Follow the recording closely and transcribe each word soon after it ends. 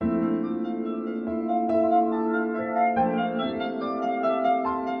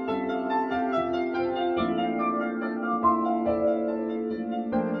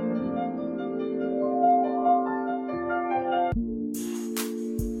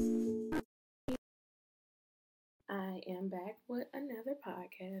am back with another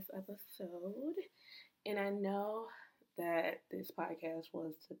podcast episode. And I know that this podcast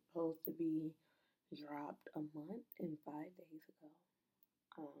was supposed to be dropped a month and 5 days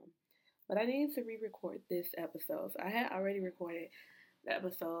ago. But I needed to re record this episode. So I had already recorded the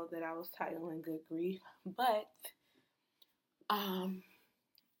episode that I was titling Good Grief. But um,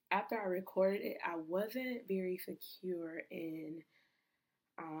 after I recorded it, I wasn't very secure in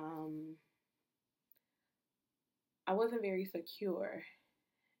um, I wasn't very secure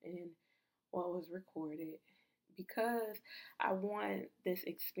in what was recorded because I want this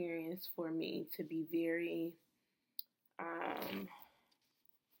experience for me to be very um,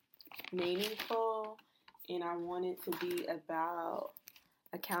 meaningful, and I want it to be about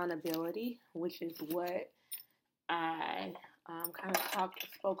accountability, which is what I kind of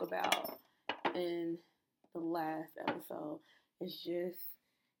spoke about in the last episode. It's just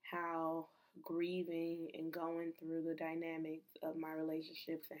how grieving and going through the dynamics of my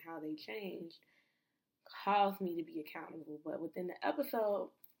relationships and how they changed caused me to be accountable. But within the episode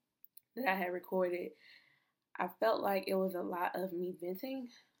that I had recorded, I felt like it was a lot of me venting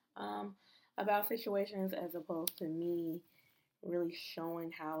about situations as opposed to me really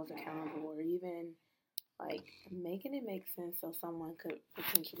showing how I was accountable or even like making it make sense so someone could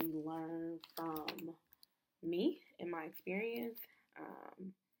potentially learn from me and my experience.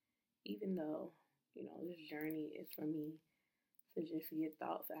 Um, Even though, this journey is for me to just get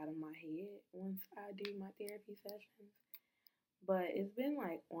thoughts out of my head once I do my therapy sessions. But it's been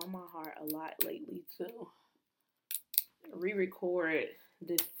like on my heart a lot lately to re-record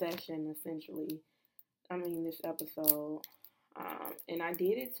this session essentially. This episode. And I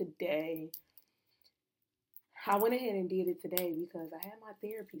did it today. I went ahead and did it today because I had my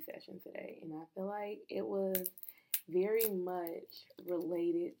therapy session today. And I feel like it was very much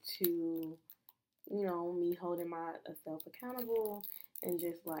related to, me holding myself accountable and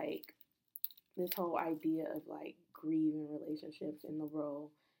just like this whole idea of like grieving relationships and the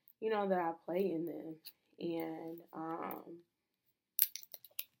role, that I play in them. And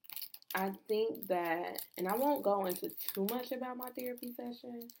I think that, and I won't go into too much about my therapy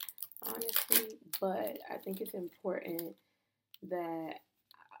session, honestly, but I think it's important that,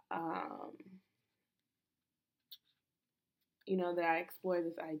 um, that I explore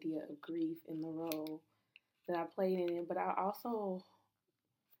this idea of grief and the role that I played in it. But I also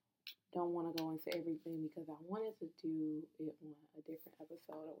don't want to go into everything because I wanted to do it on a different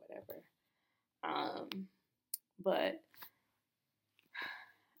episode or whatever. But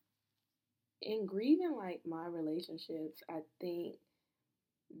in grieving like my relationships, I think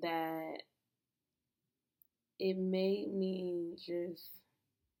that it made me just,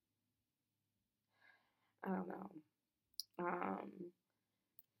 I don't know,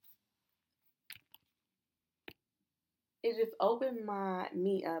 it just opened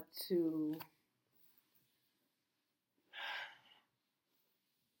me up to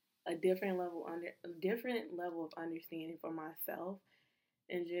a different level of understanding for myself,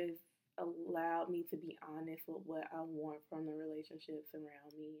 and just allowed me to be honest with what I want from the relationships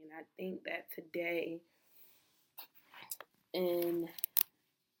around me. And I think that today in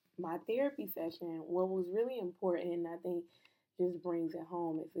my therapy session, what was really important, and I think just brings it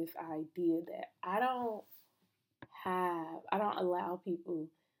home, is this idea that I don't allow people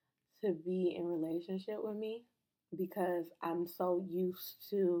to be in relationship with me because I'm so used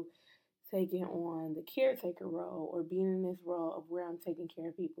to taking on the caretaker role or being in this role of where I'm taking care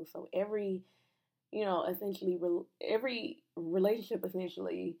of people. So every, essentially, every relationship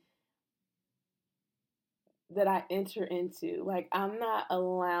essentially that I enter into, like, I'm not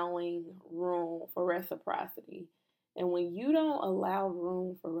allowing room for reciprocity. And when you don't allow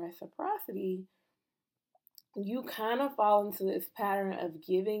room for reciprocity, you kind of fall into this pattern of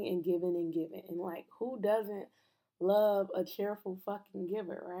giving and giving and giving. And like, who doesn't love a cheerful fucking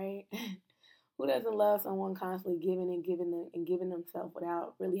giver, right? Who doesn't love someone constantly giving and giving and giving themselves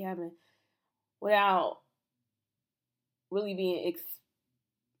without really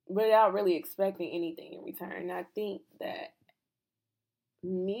without really expecting anything in return? And I think that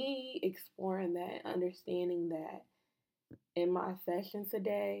me exploring that, understanding that in my session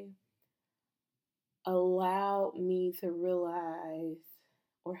today, allowed me to realize,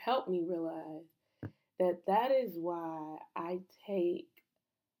 or help me realize, that is why I take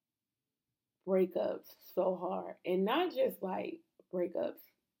breakups so hard. And not just like breakups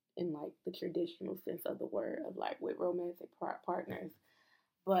in like the traditional sense of the word of like with romantic partners,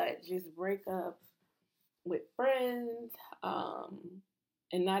 but just breakups with friends,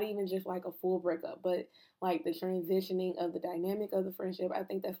 and not even just like a full breakup, but like the transitioning of the dynamic of the friendship. I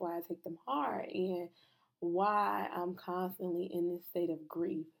think that's why I take them hard. And why I'm constantly in this state of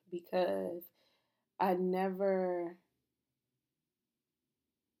grief, because I never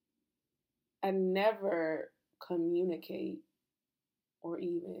I never communicate or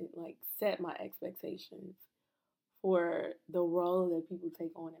even like set my expectations for the role that people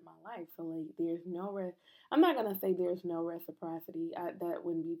take on in my life. So like, I'm not gonna say there's no reciprocity. That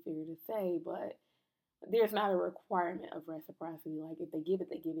wouldn't be fair to say, but there's not a requirement of reciprocity. Like if they give it,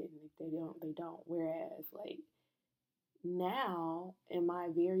 they give it, and if they don't, they don't. Whereas like now in my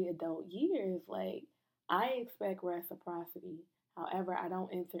very adult years, like I expect reciprocity. However, I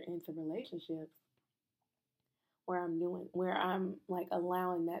don't enter into relationships where I'm like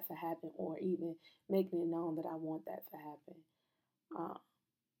allowing that to happen or even making it known that I want that to happen. Uh,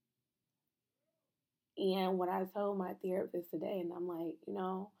 and what I told my therapist today, and I'm like,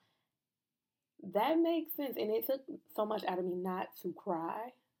 that makes sense. And it took so much out of me not to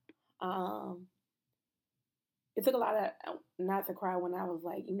cry. Um, it took a lot of not to cry when I was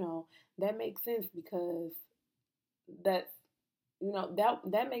like, that makes sense because that's,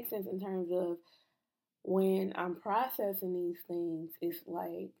 that makes sense in terms of when I'm processing these things, it's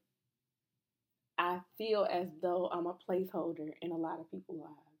like I feel as though I'm a placeholder in a lot of people's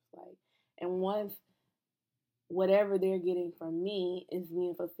lives. Like, and once whatever they're getting from me is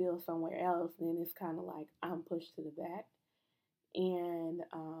being fulfilled somewhere else, then it's kind of like I'm pushed to the back. And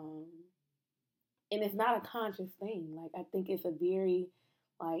it's not a conscious thing. Like I think it's a very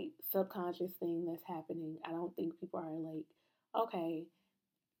like subconscious thing that's happening. I don't think people are like, okay,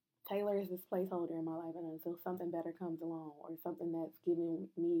 Taylor is this placeholder in my life, and until something better comes along or something that's giving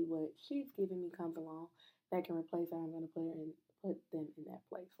me what she's giving me comes along that can replace her, I'm going to put them in that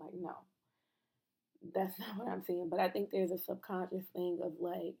place. Like, no, that's not what I'm saying. But I think there's a subconscious thing of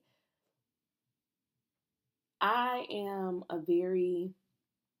like, I am a very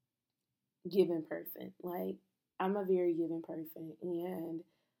given person. Like, I'm a very given person, and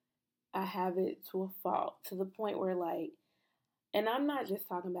I have it to a fault, to the point where like, and I'm not just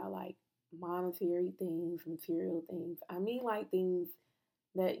talking about like monetary things, material things. I mean like things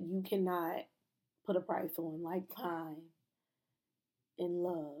that you cannot put a price on, like time and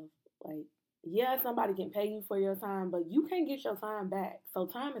love. Like, yeah, somebody can pay you for your time, but you can't get your time back. So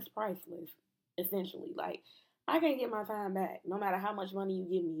time is priceless, essentially. Like, I can't get my time back, no matter how much money you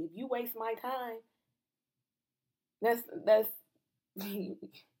give me. If you waste my time, that's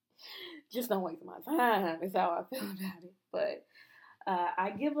just don't waste my time. Is how I feel about it. But I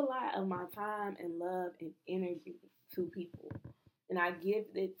give a lot of my time and love and energy to people, and I give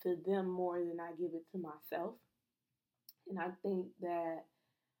it to them more than I give it to myself. And I think that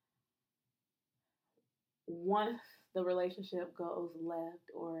once the relationship goes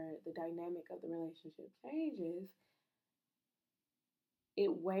left or the dynamic of the relationship changes, it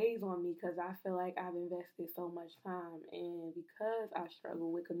weighs on me because I feel like I've invested so much time, and because I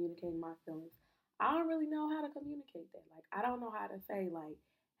struggle with communicating my feelings, I don't really know how to communicate that. Like, I don't know how to say like,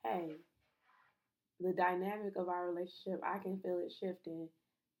 hey, the dynamic of our relationship, I can feel it shifting,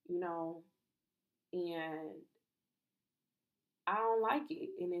 you know, and I don't like it,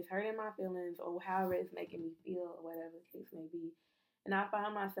 and it's hurting my feelings, or however it's making me feel, or whatever the case may be. And I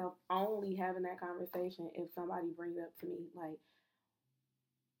find myself only having that conversation if somebody brings up to me, like,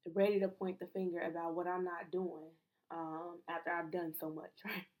 ready to point the finger about what I'm not doing after I've done so much,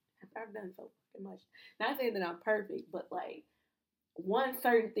 right? After I've done so fucking much. Not saying that I'm perfect, but like, once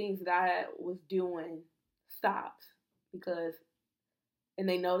certain things that I was doing stops because, and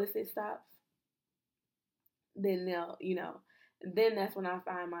they notice it stops, then then that's when I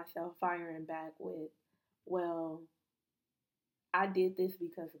find myself firing back with, well, I did this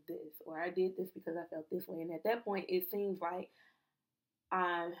because of this, or I did this because I felt this way. And at that point, it seems like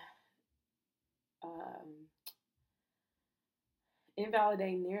I'm um,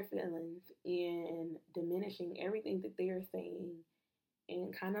 invalidating their feelings and diminishing everything that they're saying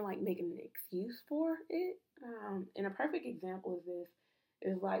and kind of like making an excuse for it. And a perfect example of this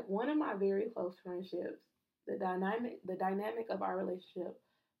is like one of my very close friendships. The dynamic of our relationship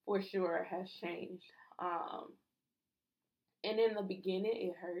for sure has changed. And in the beginning,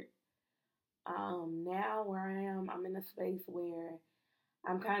 it hurt. Now where I am, I'm in a space where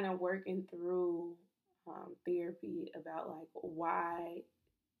I'm kind of working through therapy about like why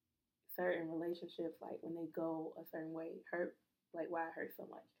certain relationships, like when they go a certain way, hurt, like why it hurts so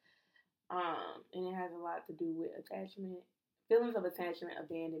much. And it has a lot to do with attachment, feelings of attachment,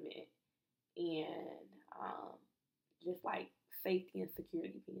 abandonment, and just like safety and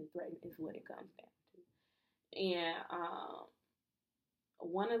security being threatened is what it comes down to. And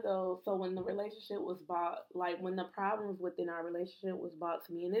one of those, so when the relationship was brought, like when the problems within our relationship was brought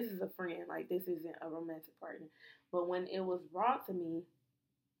to me, and this is a friend, like this isn't a romantic partner, but when it was brought to me,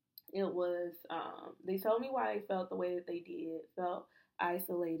 it was, they told me why they felt the way that they did, felt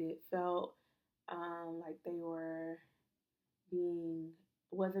isolated, felt like they were being,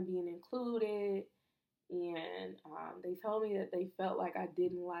 wasn't being included, and they told me that they felt like I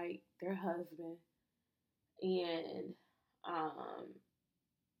didn't like their husband, and um,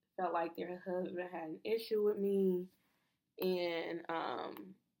 felt like their husband had an issue with me, and I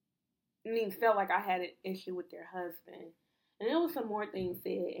mean, felt like I had an issue with their husband. And there was some more things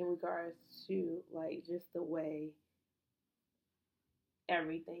said in regards to like just the way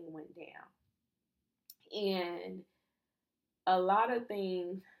everything went down. And a lot of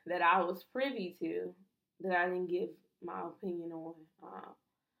things that I was privy to that I didn't give my opinion on,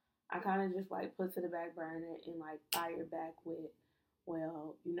 I kind of just like put to the back burner and like fired back with,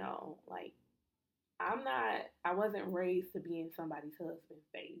 well, like I wasn't raised to be in somebody's husband's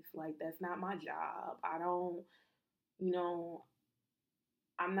face. Like, that's not my job. I don't, you know,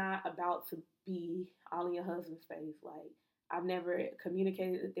 I'm not about to be all in your husband's face. Like, I've never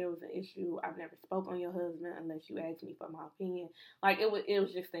communicated that there was an issue. I've never spoke on your husband unless you asked me for my opinion. Like, it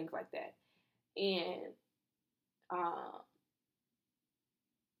was just things like that. And, uh,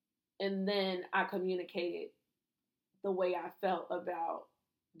 and then I communicated the way I felt about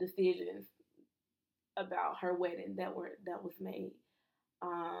decisions about her wedding that was made,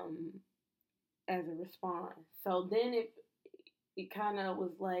 um, as a response. So then it kind of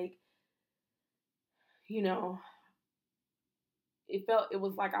was like, you know, it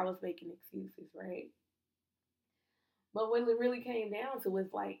was like I was making excuses, right? But what it really came down to was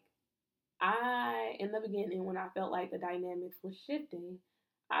like, I, in the beginning, when I felt like the dynamics was shifting,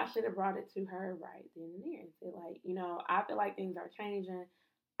 I should have brought it to her right then and there and said, like, I feel like things are changing.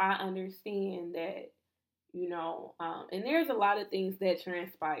 I understand that, and there's a lot of things that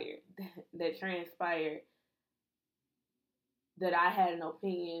transpired, that transpired that I had an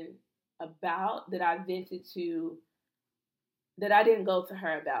opinion about, that I vented to, that I didn't go to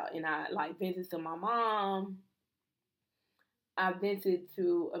her about. And I like vented to my mom. I vented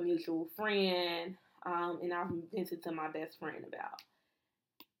to a mutual friend. And I vented to my best friend about.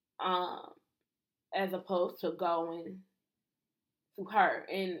 As opposed to going to her.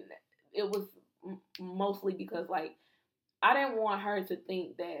 And it was mostly because, like, I didn't want her to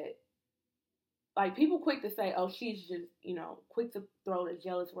think that, like, people quick to say, oh, she's just, quick to throw the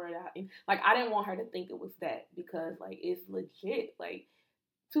jealous word out. And, like, I didn't want her to think it was that, because, like, it's legit. Like,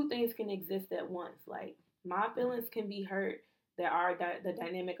 two things can exist at once. Like, my feelings can be hurt that the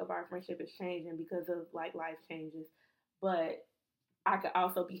dynamic of our friendship is changing because of, like, life changes. But I could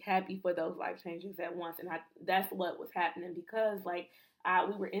also be happy for those life changes at once. And that's what was happening, because, like,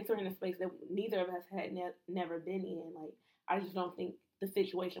 we were entering a space that neither of us had never been in. Like, I just don't think the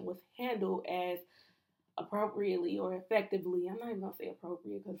situation was handled as appropriately or effectively. I'm not even gonna say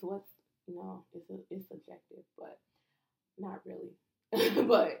appropriate, because what's, it's subjective, but not really.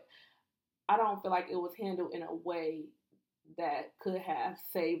 But I don't feel like it was handled in a way that could have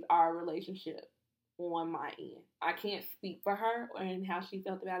saved our relationship on my end. I can't speak for her and how she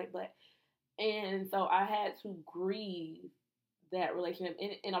felt about it, and so I had to grieve that relationship.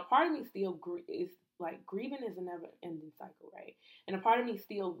 And a part of me still is like, grieving is a never ending cycle, right? And a part of me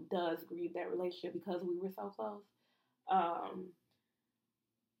still does grieve that relationship because we were so close. Um,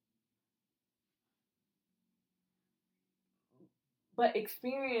 but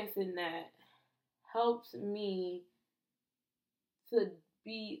experiencing that helps me to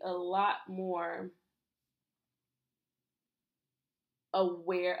be a lot more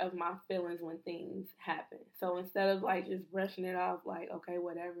aware of my feelings when things happen. So instead of like just brushing it off, like, okay,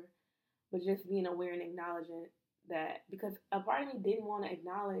 whatever, but just being aware and acknowledging that, because a part of me didn't want to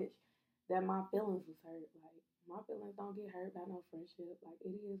acknowledge that my feelings was hurt. Like, my feelings don't get hurt by no friendship. Like, it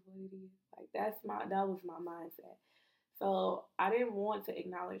is what it is. Like, that was my mindset. So I didn't want to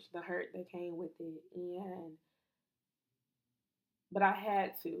acknowledge the hurt that came with it, but I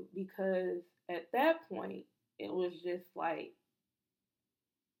had to, because at that point it was just like,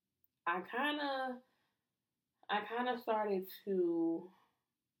 I kind of started to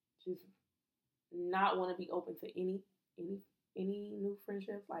just not want to be open to any any new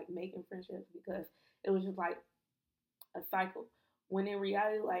friendships, like making friendships, because it was just like a cycle. When in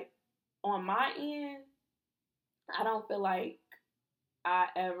reality, like, on my end, I don't feel like I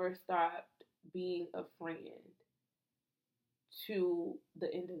ever stopped being a friend to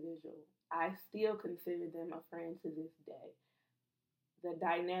the individual. I still consider them a friend to this day. The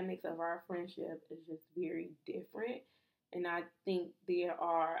dynamics of our friendship is just very different. And I think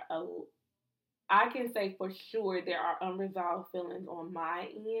I can say for sure there are unresolved feelings on my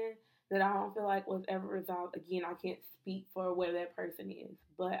end that I don't feel like was ever resolved. Again, I can't speak for where that person is,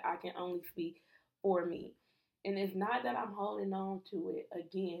 but I can only speak for me. And it's not that I'm holding on to it.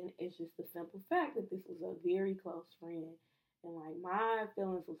 Again, it's just the simple fact that this was a very close friend. And like my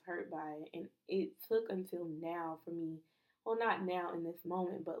feelings was hurt by it. And it took until now for me, well, not now in this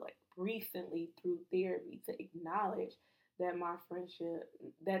moment, but like recently through therapy to acknowledge that my friendship,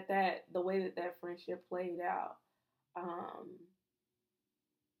 that the way that friendship played out, um,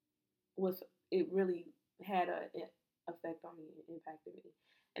 was it really had a effect on me, it impacted me.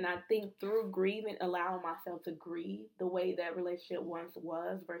 And I think through grieving, allowing myself to grieve the way that relationship once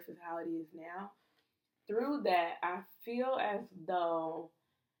was versus how it is now, through that, I feel as though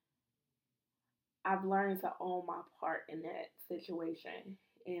I've learned to own my part in that situation.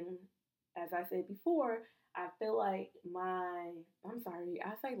 And as I said before, I feel like I'm sorry,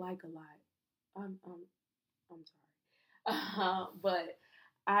 I say like a lot. I'm, I'm, I'm sorry. But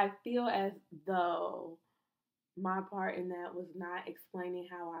I feel as though my part in that was not explaining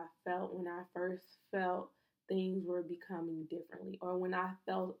how I felt when I first felt things were becoming differently, or when I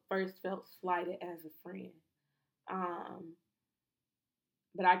first felt slighted as a friend. Um,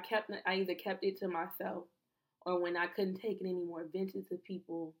 but I either kept it to myself, or when I couldn't take it anymore, vented to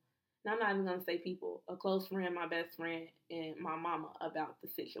people. And I'm not even gonna say people, a close friend, my best friend, and my mama about the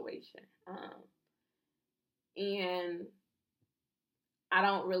situation. And I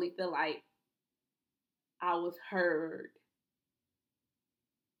don't really feel like I was heard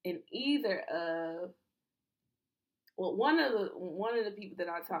in either of one of the people that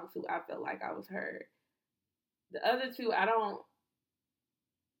I talked to, I felt like I was heard. The other two, I'm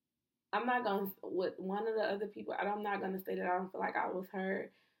not gonna with one of the other people. I'm not gonna say that I don't feel like I was heard,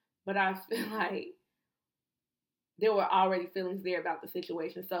 but I feel like there were already feelings there about the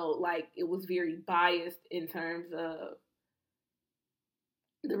situation. So like it was very biased in terms of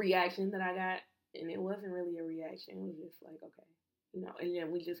the reaction that I got, and it wasn't really a reaction. It was just like, okay, and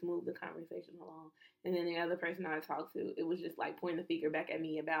then we just moved the conversation along. And then the other person I talked to, it was just like pointing the finger back at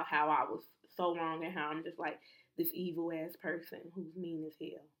me about how I was so wrong and how I'm just like this evil ass person who's mean as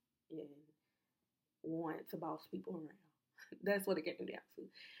hell and wanted to boss people around. That's what it came down to.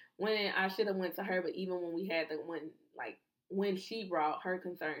 When I should have went to her, but even when we had when she brought her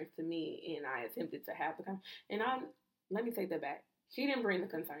concerns to me and I attempted to have the and I let me take that back. She didn't bring the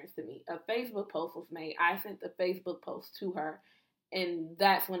concerns to me. A Facebook post was made. I sent the Facebook post to her, and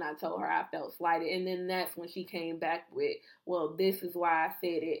that's when I told her I felt slighted. And then that's when she came back with, well, this is why I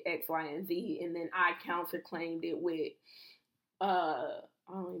said it, X, Y, and Z. And then I counterclaimed it with, I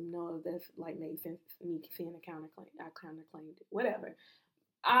don't even know if that's like made sense to me saying a counterclaim. I counterclaimed it. Whatever.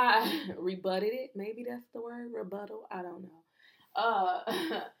 I rebutted it. Maybe that's the word, rebuttal. I don't know.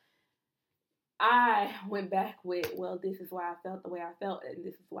 I went back with, well, this is why I felt the way I felt, and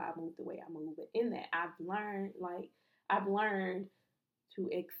this is why I moved the way I moved. But in that, I've learned to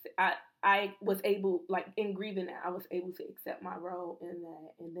I was able, like in grieving that, I was able to accept my role in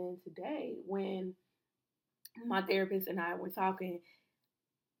that. And then today, when my therapist and I were talking,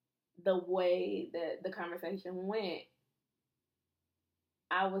 the way that the conversation went,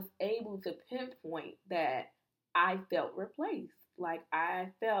 I was able to pinpoint that I felt replaced. Like I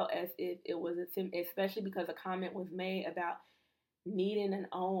felt as if it was especially because a comment was made about needing an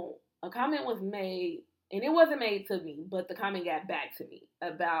own. A comment was made, and it wasn't made to me, but the comment got back to me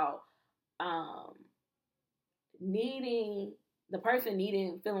about um, needing the person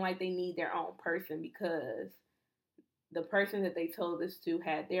feeling like they need their own person because the person that they told this to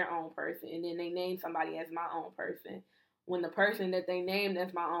had their own person, and then they named somebody as my own person. When the person that they named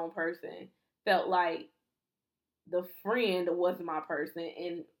as my own person felt like the friend was my person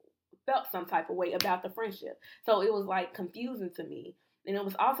and felt some type of way about the friendship. So it was like confusing to me. And it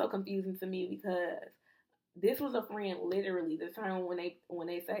was also confusing to me because this was a friend, literally the term when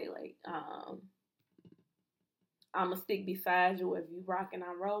they say like, I'ma stick beside you if you rocking,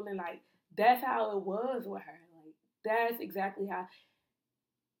 I'm rolling, like that's how it was with her. Like that's exactly how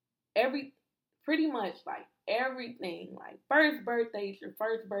pretty much like everything, like first birthday,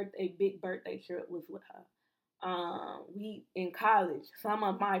 big birthday trip was with her. We in college, some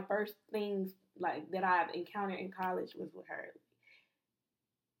of my first things like that I've encountered in college was with her.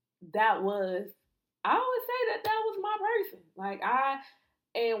 That was, I always say that was my person. Like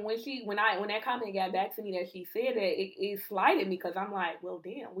and when that comment got back to me that she said that, it slighted me because I'm like, well,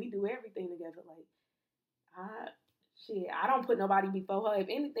 damn, we do everything together. Like, I don't put nobody before her. If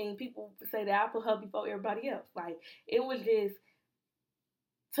anything, people say that I put her before everybody else. Like, it was just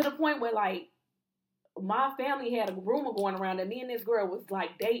to the point where, like, my family had a rumor going around that me and this girl was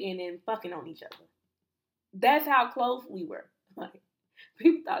like dating and fucking on each other. That's how close we were. Like,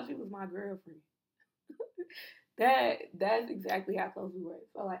 people thought she was my girlfriend. That's exactly how close we were.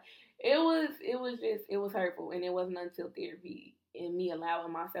 So like it was hurtful, and it wasn't until therapy and me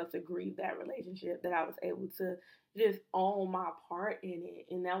allowing myself to grieve that relationship that I was able to just own my part in it.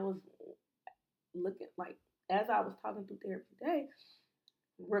 And that was looking like, as I was talking through therapy today,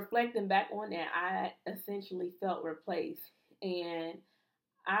 reflecting back on that, I essentially felt replaced. And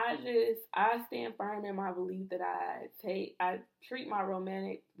I stand firm in my belief that I treat my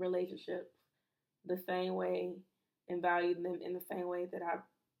romantic relationships the same way and value them in the same way that I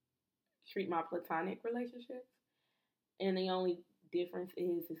treat my platonic relationships. And the only difference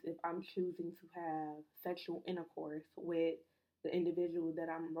is if I'm choosing to have sexual intercourse with the individual that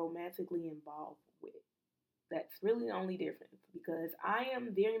I'm romantically involved with. That's really the only difference, because I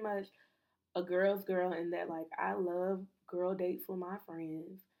am very much a girl's girl in that, like, I love girl dates with my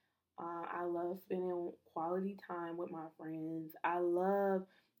friends. I love spending quality time with my friends. I love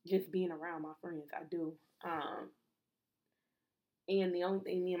just being around my friends. I do. And the only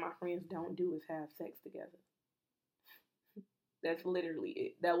thing me and my friends don't do is have sex together. That's literally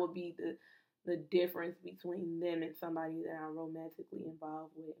it. That would be the difference between them and somebody that I'm romantically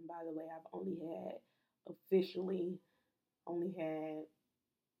involved with. And by the way, I've officially only had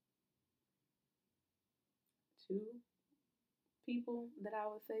two people that I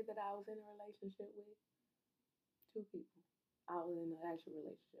would say that I was in a relationship with. Two people I was in an actual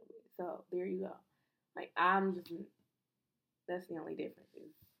relationship with. So there you go. Like, that's the only difference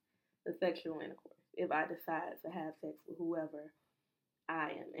is the sexual intercourse. If I decide to have sex with whoever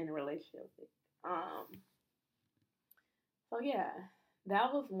I am in a relationship with. So yeah,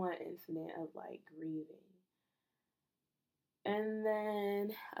 that was one incident of like grieving. And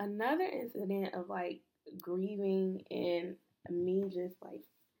then another incident of like grieving and me just like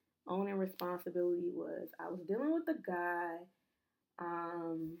owning responsibility was I was dealing with a guy.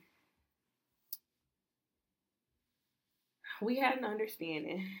 Um, we had an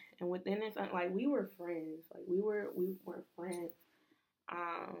understanding, and within this, like we were friends, like we were friends.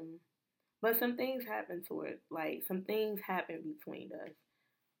 Um, but some things happened to it, like some things happened between us.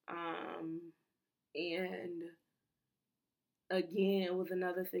 Um, and again, it was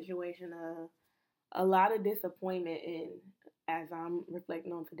another situation of a lot of disappointment. And as I'm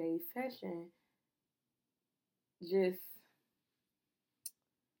reflecting on today's session, just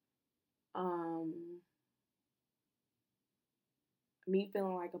um, me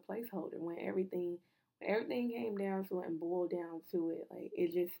feeling like a placeholder when everything came down to it and boiled down to it, like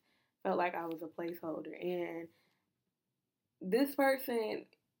it just felt like I was a placeholder. And this person,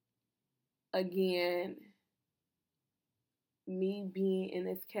 again, me being in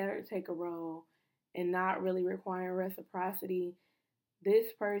this caretaker role and not really requiring reciprocity, this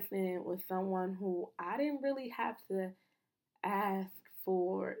person was someone who I didn't really have to ask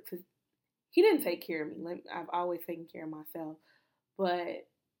for to he didn't take care of me. Like, I've always taken care of myself. But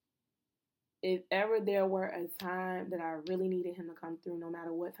if ever there were a time that I really needed him to come through, no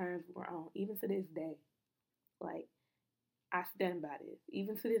matter what terms we were on, even to this day, like I stand by this.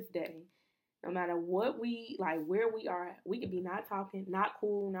 Even to this day, no matter what we like, where we are, we could be not talking, not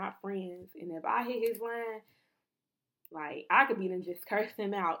cool, not friends. And if I hit his line, like I could be then just cursed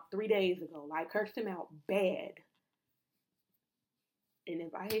him out 3 days ago, like cursed him out bad. And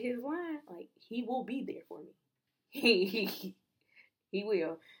if I hit his line, like he will be there for me. He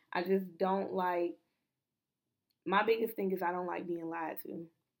will. I just don't like. My biggest thing is I don't like being lied to,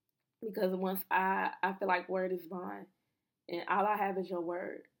 because once I feel like word is bond, and all I have is your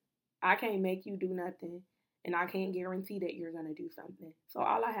word. I can't make you do nothing, and I can't guarantee that you're gonna do something. So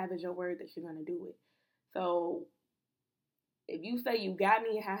all I have is your word that you're gonna do it. So if you say you got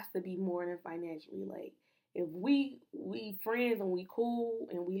me, it has to be more than financially. Like if we friends and we cool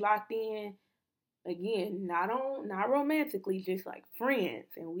and we locked in, again, not romantically, just like friends,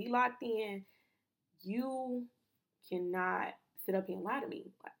 and we locked in, you cannot sit up here and lie to me.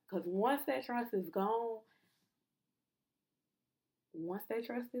 Because once that trust is gone,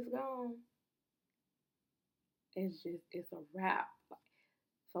 it's a wrap.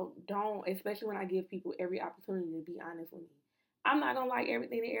 So don't, especially when I give people every opportunity to be honest with me. I'm not gonna like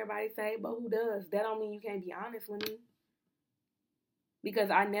everything that everybody say, but who does? That don't mean you can't be honest with me.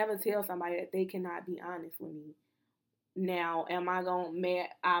 Because I never tell somebody that they cannot be honest with me. Now, am I gonna?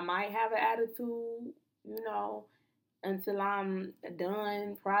 I might have an attitude, you know, until I'm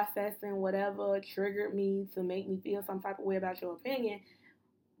done processing whatever triggered me to make me feel some type of way about your opinion.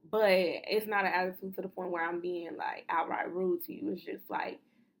 But it's not an attitude to the point where I'm being like outright rude to you. It's just like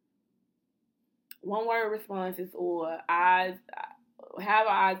one word responses, or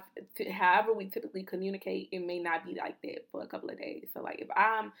however we typically communicate, it may not be like that for a couple of days. So like if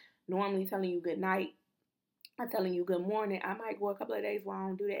I'm normally telling you good night, I'm telling you good morning, I might go a couple of days while I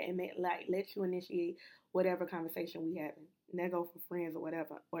don't do that and let you initiate whatever conversation we having. And that go for friends or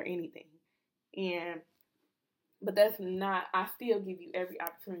whatever or anything. And but that's not. I still give you every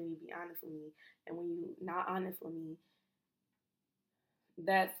opportunity to be honest with me. And when you not honest with me,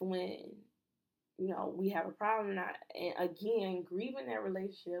 that's when we have a problem. And again, grieving that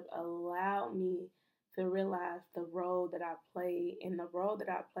relationship allowed me to realize the role that I played, and the role that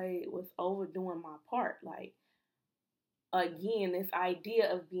I played was overdoing my part. Like again, this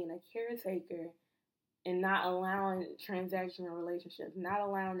idea of being a caretaker and not allowing transactional relationships, not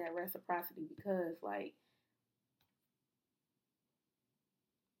allowing that reciprocity, because like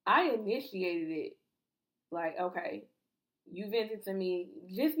I initiated it. Like, okay, you vented to me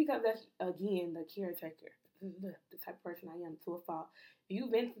just because that's again the caretaker, the type of person I am to a fault. You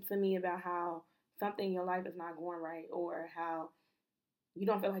vented to me about how something in your life is not going right, or how you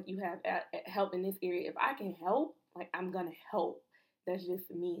don't feel like you have help in this area. If I can help, like I'm gonna help. That's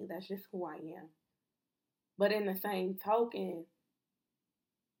just me. That's just who I am. But in the same token,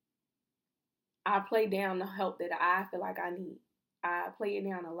 I play down the help that I feel like I need. I play it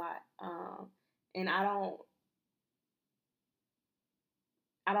down a lot, and I don't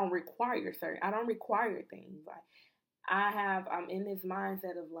require things. Like I'm in this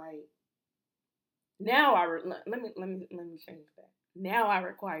mindset of like now let me change that. Now I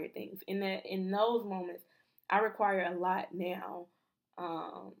require things. In those moments, I require a lot now.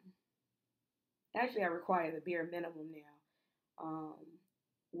 Um, Actually, I require the bare minimum now.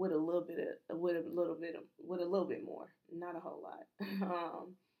 With a little bit with a little bit more, not a whole lot.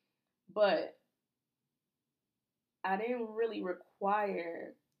 But I didn't really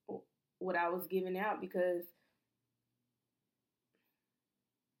require what I was giving out because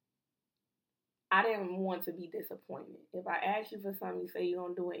I didn't want to be disappointed. If I ask you for something, you say you're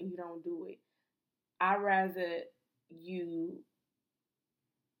gonna do it and you don't do it. I'd rather you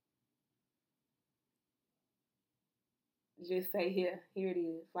just say here it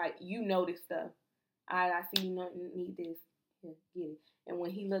is. Like you know this stuff. I see you need this. Here, get it. And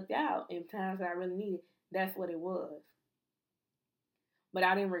when he looked out in times that I really needed, that's what it was. But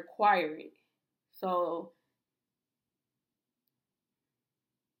I didn't require it. So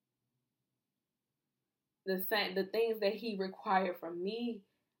the things that he required from me,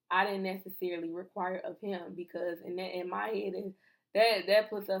 I didn't necessarily require of him, because in my head is that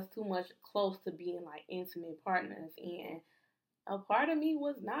puts us too much close to being like intimate partners, and a part of me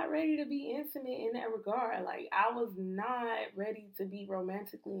was not ready to be intimate in that regard. Like I was not ready to be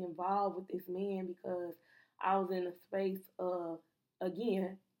romantically involved with this man because I was in a space of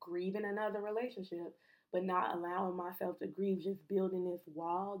again grieving another relationship, but not allowing myself to grieve, just building this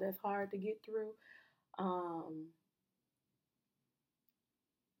wall that's hard to get through. Um,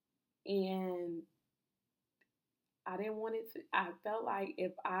 and I didn't want it to. I felt like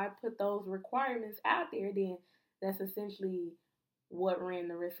if I put those requirements out there, then that's essentially what ran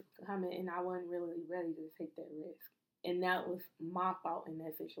the risk of coming, and I wasn't really ready to take that risk. And that was my fault in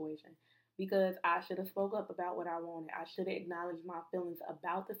that situation, because I should have spoke up about what I wanted. I should have acknowledged my feelings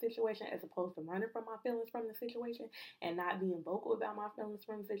about the situation as opposed to running from my feelings from the situation and not being vocal about my feelings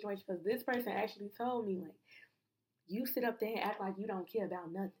from the situation. Because this person actually told me like, you sit up there and act like you don't care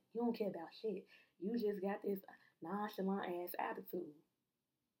about nothing. You don't care about shit. You just got this nonchalant ass attitude.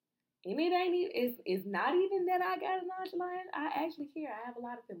 And it ain't even, it's not even that I got a nonchalant. I actually care. I have a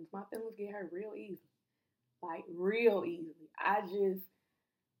lot of feelings. My feelings get hurt real easy. Like real easily. I just,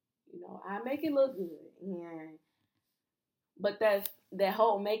 I make it look good. And but that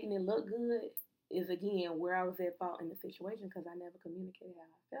whole making it look good is again where I was at fault in the situation, because I never communicated how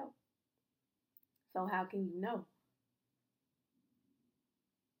I felt. So how can you know?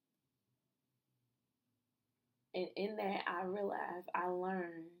 And in that, I realized I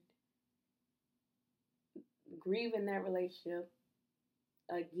learned grieving that relationship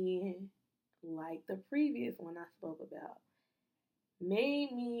again, like the previous one I spoke about,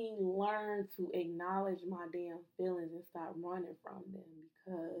 made me learn to acknowledge my damn feelings and stop running from them.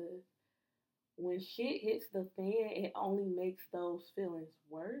 Because when shit hits the fan, it only makes those feelings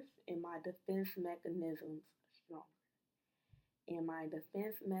worse, and my defense mechanisms stronger. And my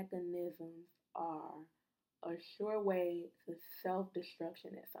defense mechanisms are a sure way to self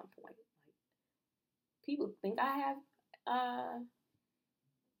destruction at some point. Like people think I have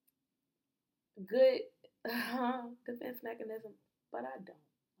good defense mechanism, but I don't.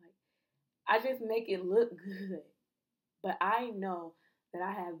 Like I just make it look good, but I know that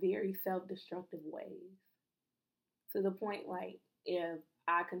I have very self-destructive ways, to the point like if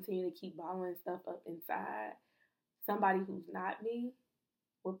I continue to keep bottling stuff up inside, somebody who's not me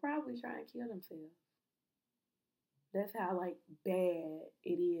will probably try and kill themselves. That's how like bad it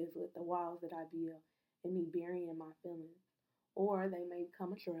is with the walls that I build and me burying my feelings. Or they may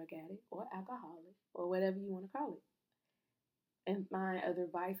become a drug addict or alcoholic or whatever you want to call it and find other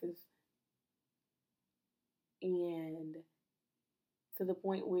vices, and to the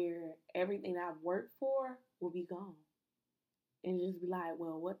point where everything I've worked for will be gone. And just be like,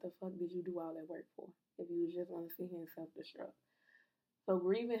 well, what the fuck did you do all that work for if you was just going to sit here and self destruct? So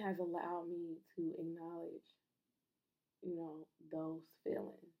grieving has allowed me to acknowledge, those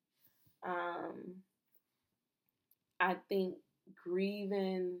feelings. Um, I think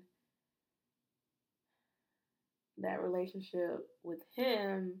grieving that relationship with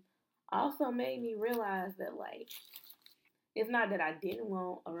him also made me realize that like it's not that I didn't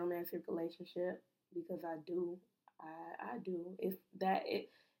want a romantic relationship, because I do. I do. It's that it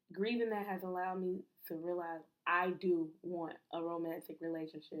grieving that has allowed me to realize I do want a romantic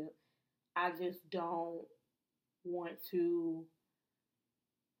relationship. I just don't want to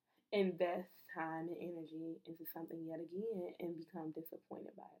invest time and energy into something yet again and become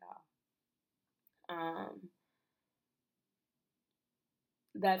disappointed by it all.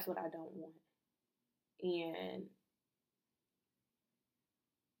 That's what I don't want. And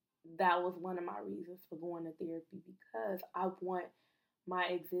that was one of my reasons for going to therapy, because I want my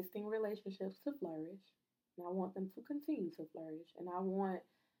existing relationships to flourish. And I want them to continue to flourish. And I want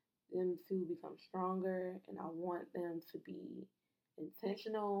them to become stronger. And I want them to be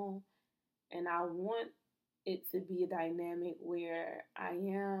intentional. And I want it to be a dynamic where I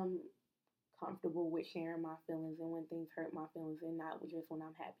am comfortable with sharing my feelings and when things hurt my feelings, and not just when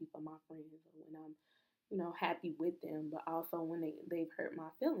I'm happy for my friends or when I'm happy with them, but also when they've hurt my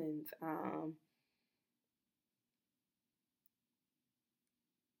feelings.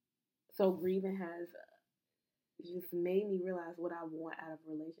 So grieving has just made me realize what I want out of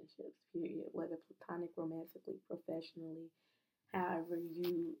relationships, period, whether platonic, romantically, professionally, however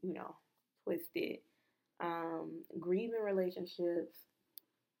you twist it. Grieving relationships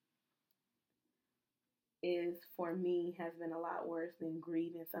is, for me, has been a lot worse than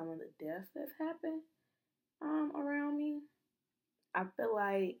grieving some of the deaths that's happened around me. I feel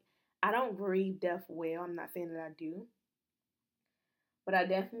like I don't grieve death well. I'm not saying that I do, but I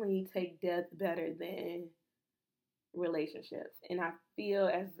definitely take death better than relationships. And I feel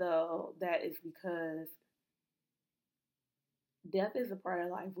as though that is because death is a part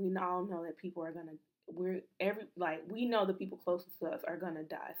of life. We all know that people are gonna we know the people closest to us are gonna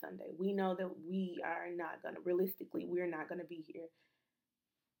die someday. We know that we are not gonna realistically we're not gonna be here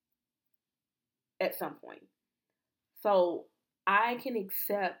at some point. So I can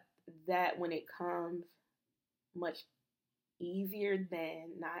accept that when it comes much easier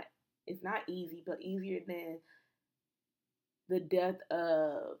than not it's not easy, but easier than the death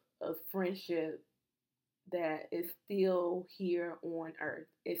of a friendship that is still here on earth,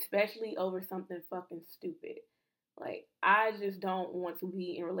 especially over something fucking stupid. Like, I just don't want to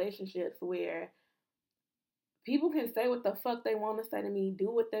be in relationships where people can say what the fuck they want to say to me,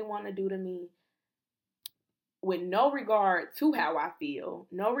 do what they want to do to me, with no regard to how I feel,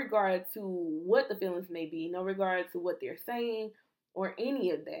 no regard to what the feelings may be, no regard to what they're saying or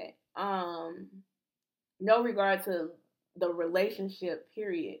any of that. No regard to the relationship,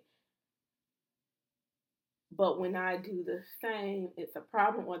 period. But when I do the same, it's a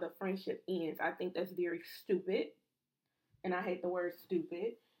problem or the friendship ends. I think that's very stupid. And I hate the word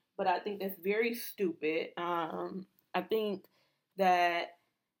stupid, but I think that's very stupid. I think that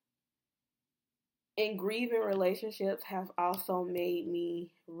in grieving relationships have also made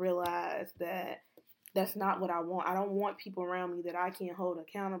me realize that that's not what I want. I don't want people around me that I can't hold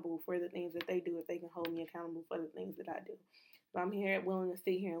accountable for the things that they do if they can hold me accountable for the things that I do. If I'm here willing to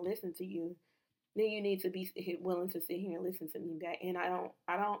sit here and listen to you, then you need to be willing to sit here and listen to me back. And I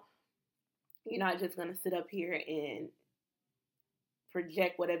don't, you're not just going to sit up here and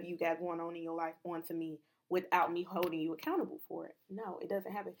project whatever you got going on in your life onto me without me holding you accountable for it. No, it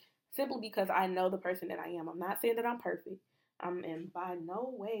doesn't happen. Simply because I know the person that I am. I'm not saying that I'm perfect. And by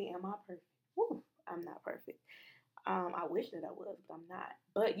no way am I perfect. Woo, I'm not perfect. I wish that I was, but I'm not.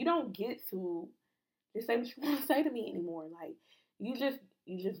 But you don't get to just say what you want to say to me anymore. Like, you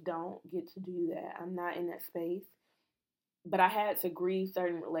just don't get to do that. I'm not in that space. But I had to grieve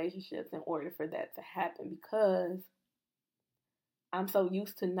certain relationships in order for that to happen, because I'm so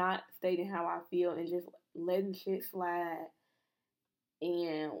used to not stating how I feel and just letting shit slide.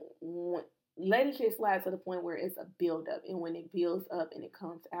 And let it just slide to the point where it's a buildup, and when it builds up and it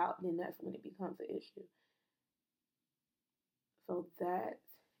comes out, then that's when it becomes an issue. So that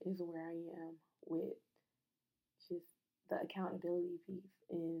is where I am with just the accountability piece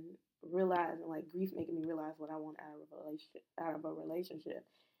and realizing, like, grief making me realize what I want out of a relationship.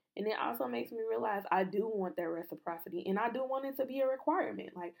 And it also makes me realize I do want that reciprocity, and I do want it to be a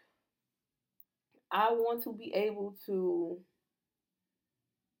requirement. Like, I want to be able to.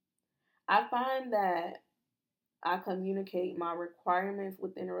 I find that I communicate my requirements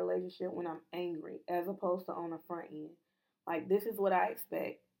within a relationship when I'm angry, as opposed to on the front end. Like, this is what I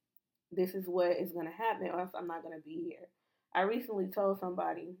expect. This is what is going to happen, or else I'm not going to be here. I recently told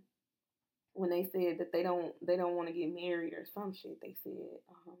somebody when they said that they don't want to get married or some shit. They said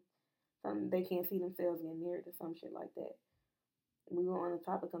they can't see themselves getting married or some shit like that. We were on the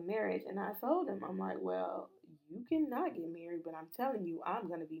topic of marriage, and I told them, I'm like, well, you cannot get married, but I'm telling you, I'm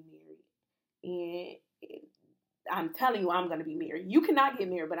going to be married. And I'm telling you, I'm going to be married. You cannot get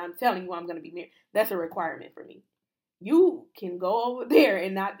married, but I'm telling you, I'm going to be married. That's a requirement for me. You can go over there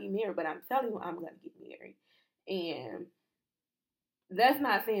and not be married, but I'm telling you, I'm going to get married. And that's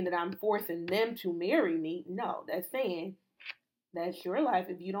not saying that I'm forcing them to marry me. No, that's saying that's your life.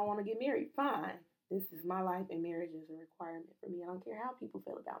 If you don't want to get married, fine. This is my life, and marriage is a requirement for me. I don't care how people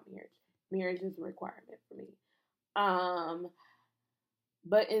feel about marriage. Marriage is a requirement for me.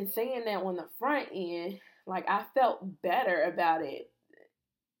 But in saying that on the front end, like, I felt better about it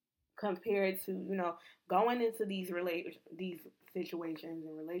compared to, going into these situations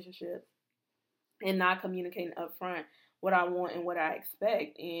and relationships and not communicating upfront what I want and what I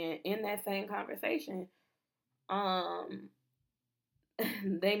expect. And in that same conversation,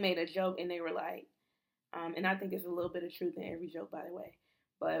 they made a joke, and they were like, and I think there's a little bit of truth in every joke, by the way,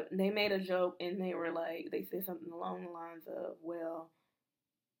 but they made a joke, and they were like, they said something along the lines of, well,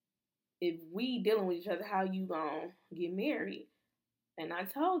 if we dealing with each other, how you gonna get married? And I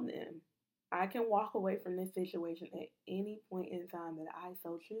told them, I can walk away from this situation at any point in time that I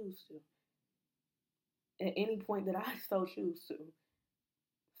so choose to. At any point that I so choose to.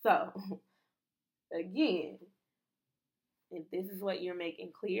 So, again, if this is what you're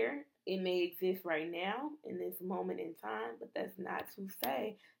making clear, it may exist right now in this moment in time, but that's not to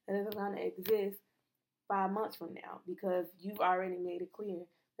say that it's going to exist 5 months from now, because you've already made it clear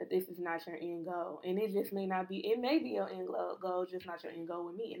that this is not your end goal. And it just may not be, it may be your end goal, just not your end goal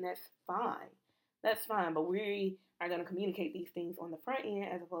with me. And that's fine. That's fine. But we are going to communicate these things on the front end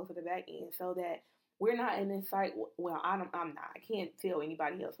as opposed to the back end, so that we're not in this cycle. Well, I'm not. I can't tell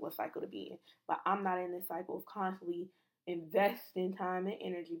anybody else what cycle to be in. But I'm not in this cycle of constantly investing time and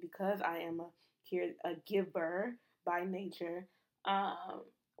energy, because I am a giver by nature.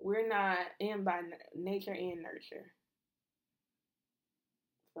 We're not in by nature and nurture.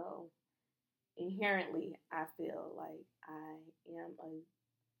 So inherently, I feel like I am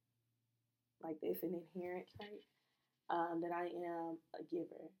it's an inherent trait, that I am a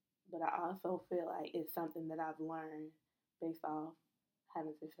giver. But I also feel like it's something that I've learned based off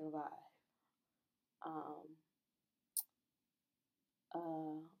having to survive a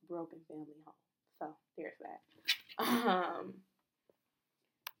broken family home. So there's that.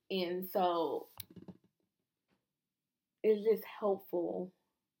 And so it's just helpful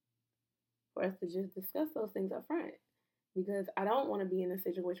for us to just discuss those things up front, because I don't want to be in a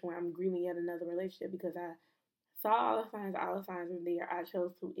situation where I'm grieving yet another relationship because I saw all the signs were there. I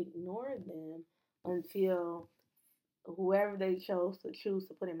chose to ignore them until whoever they chose to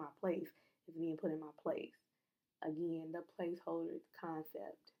put in my place is being put in my place. Again, the placeholder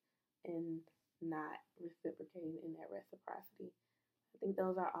concept, and not reciprocating in that reciprocity. I think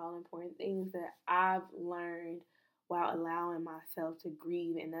those are all important things that I've learned while allowing myself to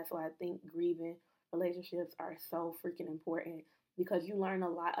grieve. And that's why I think grieving relationships are so freaking important, because you learn a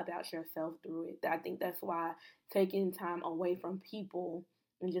lot about yourself through it. I think that's why taking time away from people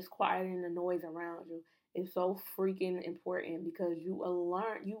and just quieting the noise around you is so freaking important, because you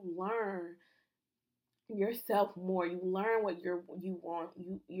learn yourself more. You learn what you want.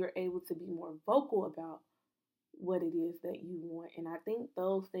 You're able to be more vocal about what it is that you want. And I think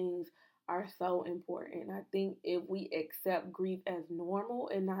those things are so important. I think if we accept grief as normal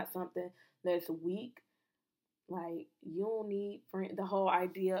and not something that's weak, like, you don't need friends, the whole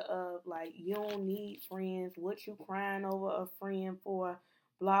idea of, like, you don't need friends, what you crying over a friend for,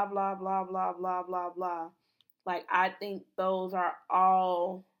 blah, blah, blah, blah, blah, blah, blah. Like, I think those are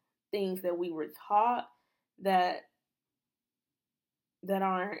all things that we were taught that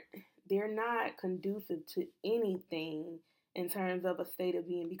aren't, they're not conducive to anything in terms of a state of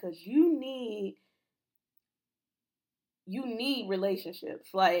being, because you need relationships.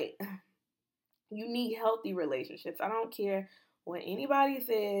 Like, You need healthy relationships. I don't care what anybody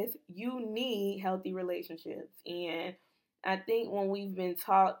says, you need healthy relationships. And I think when we've been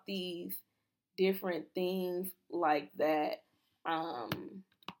taught these different things like that,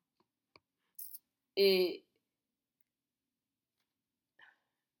 it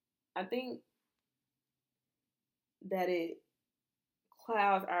I think that it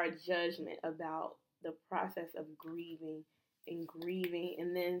clouds our judgment about the process of grieving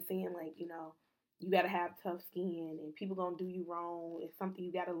and then seeing like, you gotta have tough skin and people gonna do you wrong. It's something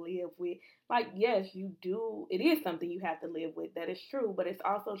you gotta live with. Like, yes, you do. It is something you have to live with. That is true. But it's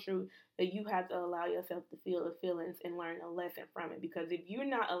also true that you have to allow yourself to feel the feelings and learn a lesson from it. Because if you're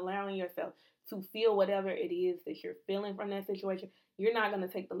not allowing yourself to feel whatever it is that you're feeling from that situation, you're not gonna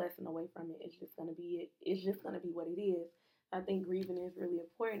take the lesson away from it. It's just gonna be it. It's just gonna be what it is. I think grieving is really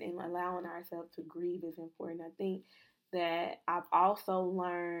important, and allowing ourselves to grieve is important. I think that I've also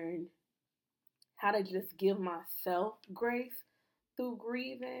learned how to just give myself grace through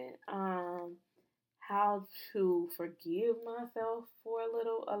grieving, how to forgive myself for a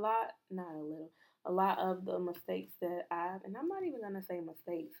lot of the mistakes that and I'm not even going to say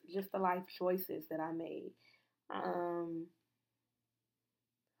mistakes, just the life choices that I made. Um,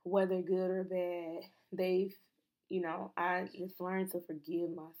 whether good or bad, I just learned to forgive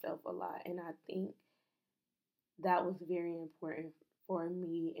myself a lot. And I think that was very important for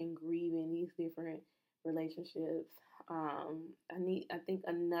me in grieving these different relationships. I think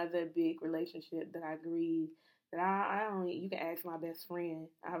another big relationship that I grieve, that I don't, you can ask my best friend.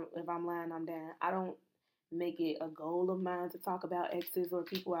 If I'm lying, I'm down. I don't make it a goal of mine to talk about exes or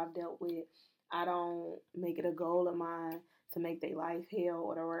people I've dealt with. I don't make it a goal of mine to make their life hell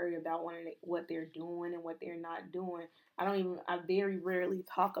or to worry about what they're doing and what they're not doing. I very rarely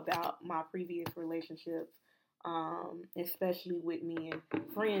talk about my previous relationships, especially with men,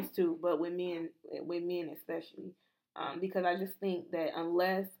 friends too, but with men especially, because I just think that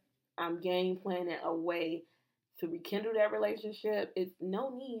unless I'm game planning a way to rekindle that relationship, it's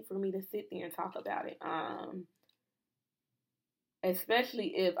no need for me to sit there and talk about it.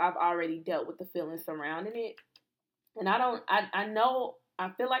 Especially if I've already dealt with the feelings surrounding it, and I know I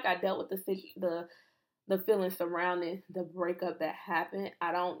feel like I dealt with the feelings surrounding the breakup that happened.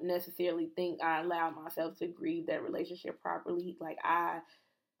 I don't necessarily think I allowed myself to grieve that relationship properly. Like I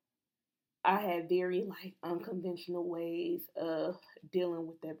had very like unconventional ways of dealing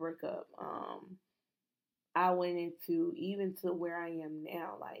with that breakup. I went into, even to where I am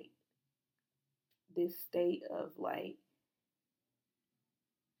now, like this state of like,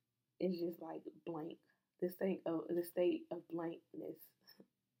 it's just like blank. The state of blankness,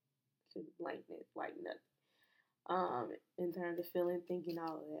 just blankness, like nothing. In terms of feeling, thinking,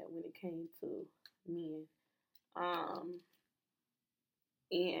 all of that when it came to men. Um,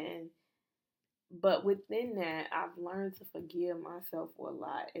 and but within that, I've learned to forgive myself for a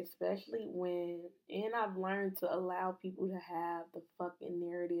lot, especially and I've learned to allow people to have the fucking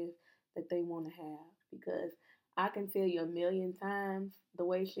narrative that they want to have, because I can tell you a million times the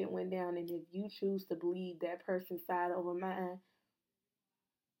way shit went down, and if you choose to believe that person's side over mine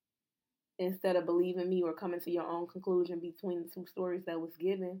instead of believing me or coming to your own conclusion between the two stories that was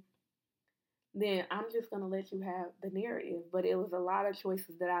given, then I'm just gonna let you have the narrative. But it was a lot of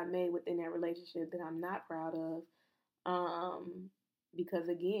choices that I made within that relationship that I'm not proud of. Because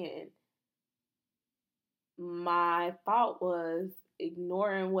again, my fault was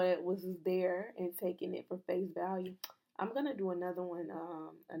ignoring what was there and taking it for face value. I'm gonna do another one,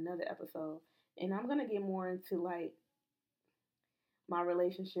 another episode, and I'm gonna get more into like my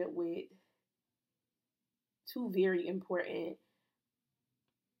relationship with two very important.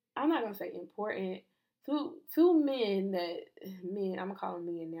 I'm not gonna say important. Two men that men. I'm gonna call them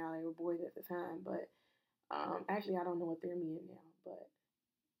men now. They were boys at the time, but actually I don't know what they're men now. But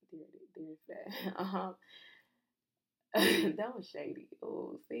there's that. That was shady.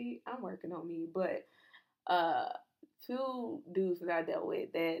 Oh, see, I'm working on me. But uh, two dudes that I dealt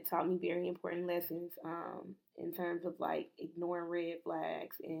with that taught me very important lessons. In terms of like ignoring red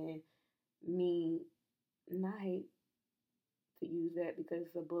flags and me. And I hate to use that because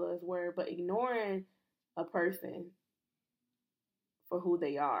it's a buzzword, but ignoring a person for who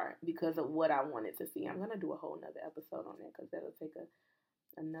they are because of what I wanted to see. I'm gonna do a whole nother episode on that because that'll take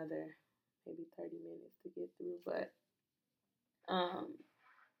another maybe 30 minutes to get through. But um,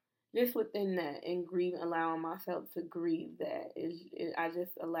 just within that and allowing myself to grieve that I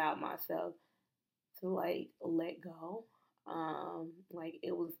just allowed myself to like let go. Like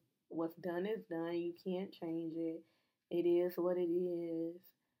it was, what's done is done. You can't change it. It is what it is.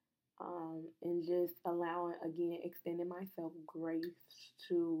 And just allowing, again, extending myself grace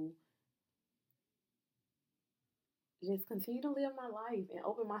to just continue to live my life and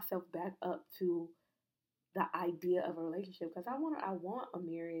open myself back up to the idea of a relationship because I want a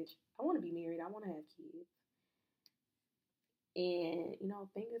marriage. I want to be married. I want to have kids. And,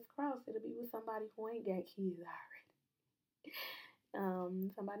 fingers crossed it'll be with somebody who ain't got kids already.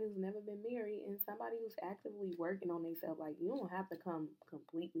 Somebody who's never been married and somebody who's actively working on themselves. Like, you don't have to come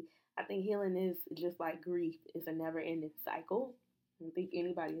completely. I think healing is just like grief. It's a never ending cycle. I don't think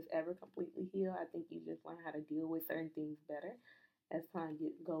anybody is ever completely healed. I think you just learn how to deal with certain things better as time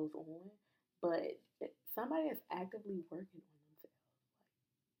goes on. But somebody is actively working on themselves,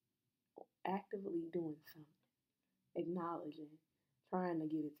 actively doing something, acknowledging, trying to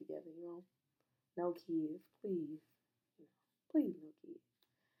get it together. No kids, please. Please, no kids.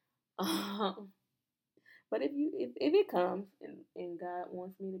 But if it comes and God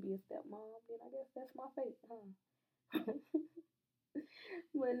wants me to be a stepmom, then I guess that's my fate, huh?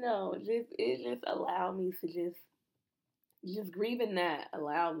 But no, it just allowed me to just grieving that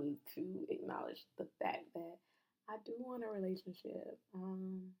allowed me to acknowledge the fact that I do want a relationship.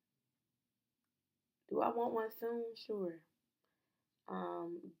 Do I want one soon? Sure.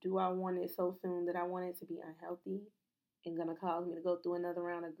 Do I want it so soon that I want it to be unhealthy and gonna cause me to go through another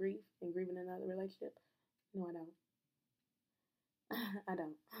round of grief and grieve in another relationship? No, I don't. I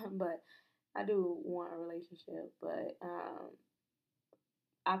don't. But I do want a relationship. But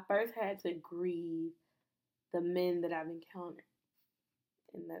I first had to grieve the men that I've encountered,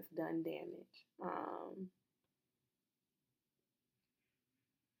 and that's done damage.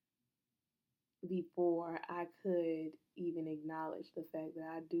 Before I could even acknowledge the fact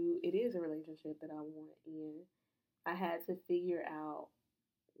that it is a relationship that I want, and I had to figure out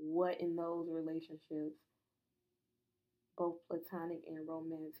what in those relationships, both platonic and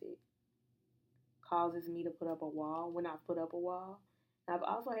romantic, causes me to put up a wall when I put up a wall. And I've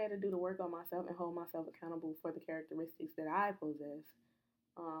also had to do the work on myself and hold myself accountable for the characteristics that I possess.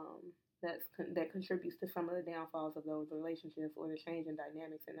 That contributes to some of the downfalls of those relationships or the change in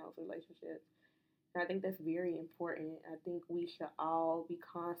dynamics in those relationships. And I think that's very important. I think we should all be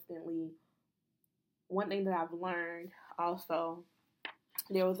constantly. One thing that I've learned also,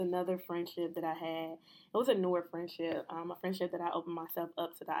 there was another friendship that I had. It was a newer friendship, a friendship that I opened myself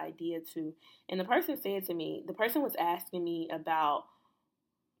up to the idea to. And the person was asking me about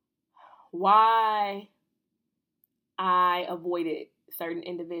why I avoided certain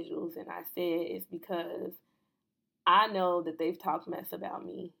individuals. And I said it's because I know that they've talked mess about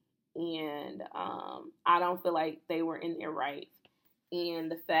me. And I don't feel like they were in their rights.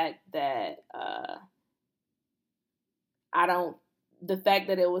 And the fact that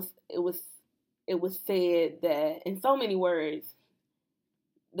it was said that in so many words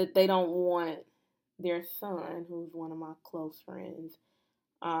that they don't want their son, who's one of my close friends,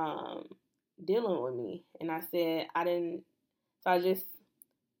 dealing with me. And I said I didn't. So I just,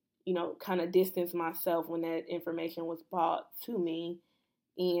 kind of distanced myself when that information was brought to me,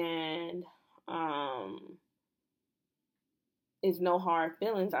 and it's no hard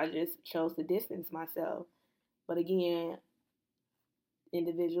feelings. I just chose to distance myself. But again,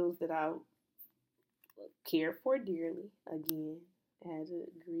 individuals that I cared for dearly, again, I had to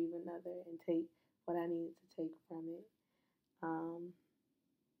grieve another and take what I needed to take from it.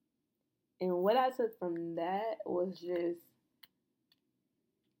 And what I took from that was just,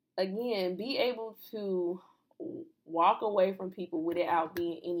 again, be able to walk away from people without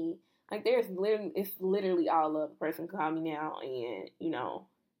being any, like, it's literally all love. A person call me now and,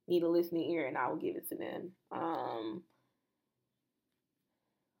 need a listening ear and I will give it to them.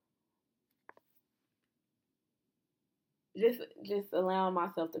 Just allowing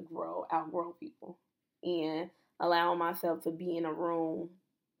myself to outgrow people, and allowing myself to be in a room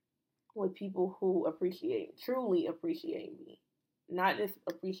with people who truly appreciate me, not just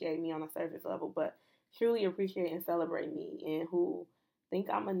appreciate me on a surface level, but truly appreciate and celebrate me, and who think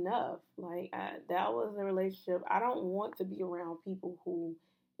I'm enough. Like, that was a relationship. I don't want to be around people who,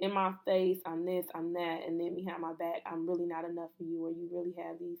 in my face, I'm this, I'm that, and then behind my back, I'm really not enough for you, or you really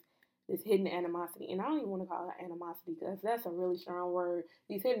have this hidden animosity. And I don't even want to call it animosity because that's a really strong word.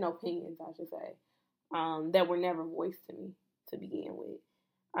 These hidden opinions, I should say, that were never voiced to me to begin with.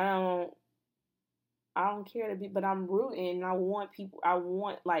 I don't care to be, but I'm rooting. And I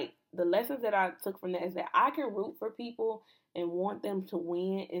want, like, the lessons that I took from that is that I can root for people and want them to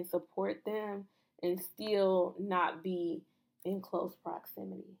win and support them and still not be in close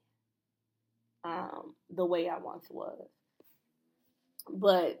proximity, the way I once was.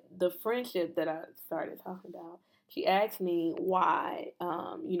 But the friendship that I started talking about, she asked me why,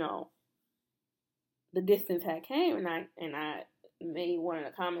 the distance had came, and I made one of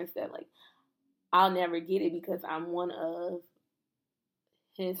the comments that, like, I'll never get it because I'm one of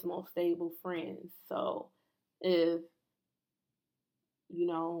his most stable friends. So if you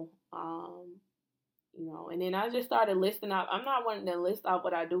know, and then I just started listing off. I'm not wanting to list off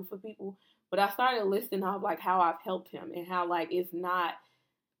what I do for people, but I started listing off like how I've helped him and how like it's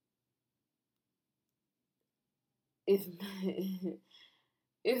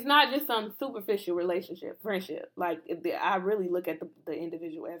it's not just some superficial friendship. Like I really look at the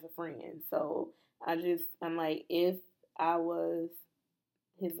individual as a friend. So I'm like, if I was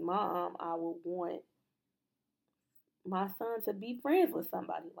his mom, I would want my son to be friends with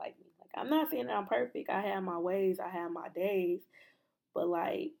somebody like me. Like I'm not saying that I'm perfect. I have my ways, I have my days, but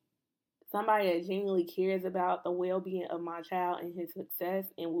like somebody that genuinely cares about the well being of my child and his success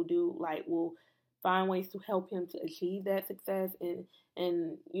and will find ways to help him to achieve that success and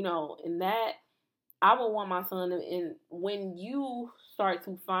that I would want my son to, and when you start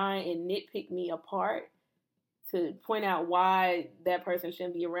to find and nitpick me apart to point out why that person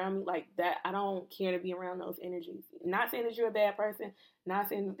shouldn't be around me like that, I don't care to be around those energies. Not saying that you're a bad person, not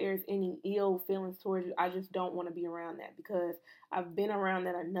saying that there's any ill feelings towards you. I just don't want to be around that because I've been around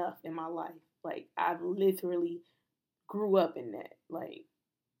that enough in my life. Like I've literally grew up in that. Like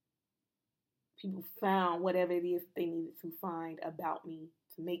people found whatever it is they needed to find about me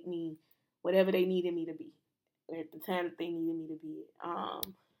to make me whatever they needed me to be at the time that they needed me to be.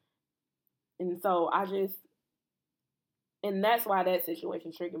 And so and that's why that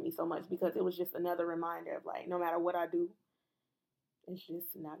situation triggered me so much because it was just another reminder of like no matter what I do, it's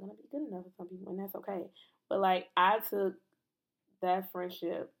just not gonna be good enough for some people, and that's okay. But like I took that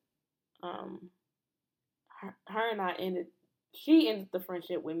friendship, her and I ended. She ended the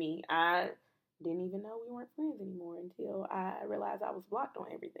friendship with me. I didn't even know we weren't friends anymore until I realized I was blocked on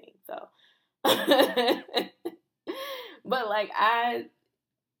everything. So, but like I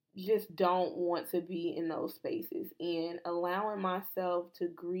just don't want to be in those spaces and allowing myself to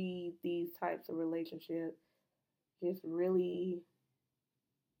grieve these types of relationships just really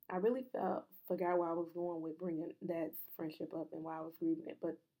I really forgot where I was going with bringing that friendship up and why I was grieving it,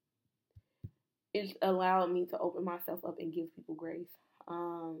 but it's allowed me to open myself up and give people grace,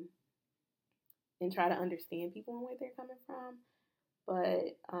 um, and try to understand people and where they're coming from.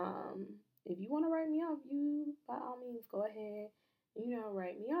 But if you want to write me off, you by all means go ahead,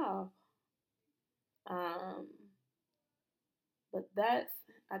 write me off. Um, but that's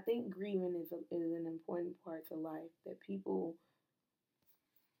I think grieving is an important part to life that people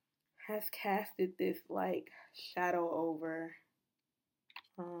has casted this like shadow over.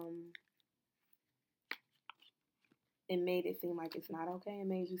 Um, it made it seem like it's not okay. It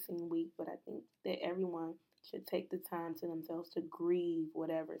made you seem weak, but I think that everyone should take the time to themselves to grieve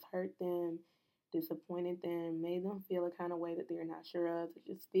whatever's hurt them, disappointed them, made them feel a kind of way that they're not sure of, to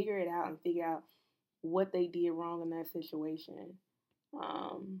just figure it out and figure out what they did wrong in that situation.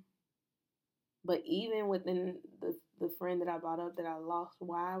 Um, but even within the friend that I brought up that I lost,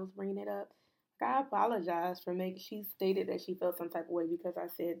 why I was bringing it up, like, I apologize for making. She stated that she felt some type of way because I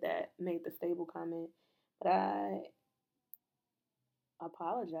said that, made the stable comment, but I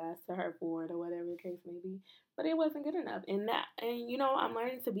apologize to her for it or whatever the case may be. But it wasn't good enough. I'm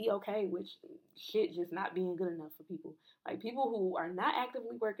learning to be okay with shit just not being good enough for people. Like people who are not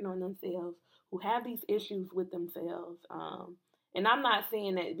actively working on themselves, who have these issues with themselves. And I'm not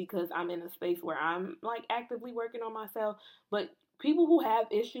saying that because I'm in a space where I'm like actively working on myself, but people who have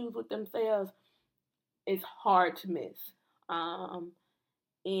issues with themselves, it's hard to miss. Um,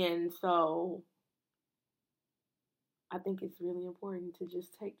 and so I think it's really important to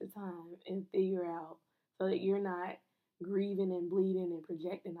just take the time and figure out so that you're not grieving and bleeding and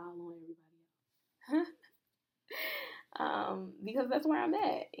projecting all on everybody else. Because that's where I'm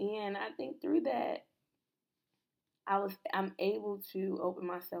at. And I think through that, I'm able to open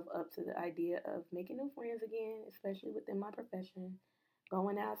myself up to the idea of making new friends again, especially within my profession,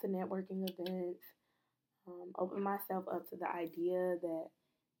 going out to networking events, open myself up to the idea that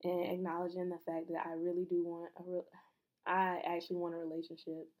and acknowledging the fact that I really do I actually want a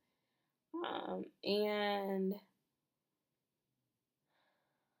relationship. And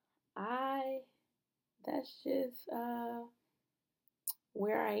I, that's just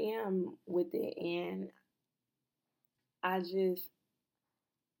where I am with it. And I just,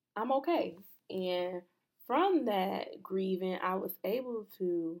 I'm okay. And from that grieving, I was able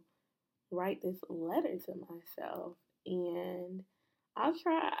to write this letter to myself. And I'll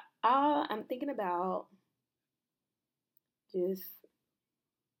try, I'm thinking about just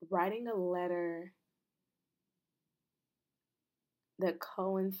writing a letter that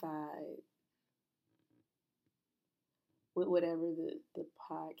coincides with whatever the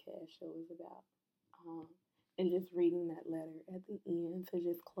podcast show is about. um, and just reading that letter at the end to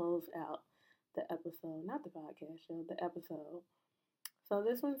just close out the episode, not the podcast show, the episode. So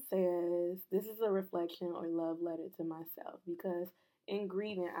this one says, this is a reflection or love letter to myself because in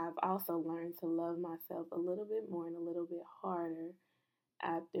grieving, I've also learned to love myself a little bit more and a little bit harder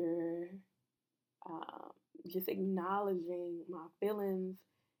after um, just acknowledging my feelings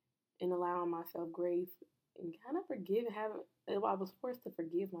and allowing myself grace and kind of forgiving. I was forced to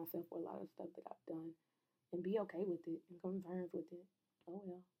forgive myself for a lot of stuff that I've done and be okay with it and come to terms with it. Oh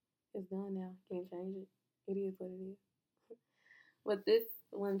well, it's done now. Can't change it. It is what it is. But this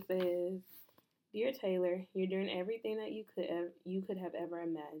one says, "Dear Taylor, you're doing everything that you could have ever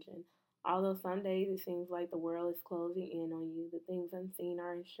imagined. Although some days it seems like the world is closing in on you, the things unseen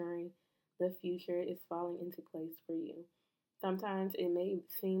are ensuring the future is falling into place for you. Sometimes it may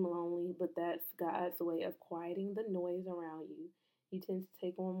seem lonely, but that's God's way of quieting the noise around you. You tend to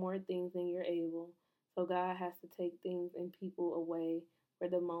take on more things than you're able, so God has to take things and people away for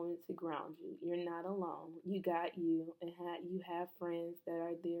the moment to ground you. You're not alone. You got you, and you have friends that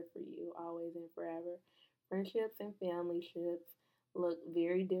are there for you always and forever. Friendships and family ships look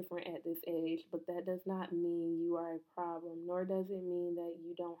very different at this age, but that does not mean you are a problem, nor does it mean that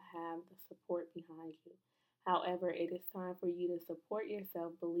you don't have the support behind you. However, it is time for you to support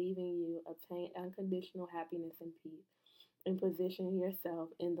yourself, believe in you, obtain unconditional happiness and peace, and position yourself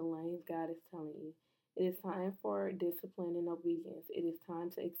in the lanes God is telling you. It is time for discipline and obedience. It is time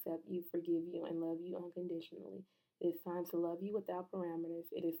to accept you, forgive you, and love you unconditionally. It is time to love you without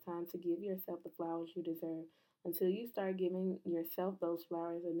parameters. It is time to give yourself the flowers you deserve. Until you start giving yourself those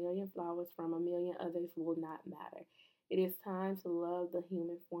flowers, a million flowers from a million others will not matter. It is time to love the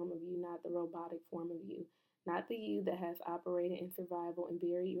human form of you, not the robotic form of you. Not the you that has operated in survival and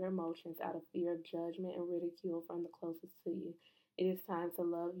buried your emotions out of fear of judgment and ridicule from the closest to you. It is time to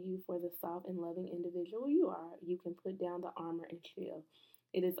love you for the soft and loving individual you are. You can put down the armor and chill.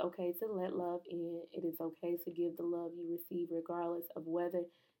 It is okay to let love in. It is okay to give the love you receive, regardless of whether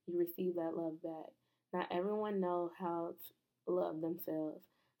you receive that love back. Not everyone knows how to love themselves,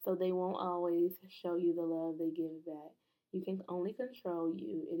 so they won't always show you the love they give back. You can only control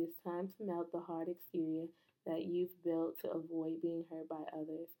you. It is time to melt the hard exterior that you've built to avoid being hurt by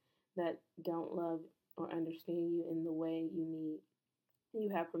others that don't love or understand you in the way you need. You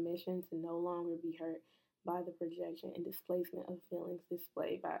have permission to no longer be hurt by the projection and displacement of feelings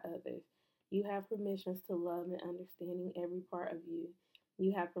displayed by others. You have permissions to love and understanding every part of you.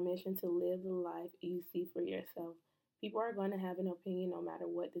 You have permission to live the life you see for yourself. People are going to have an opinion no matter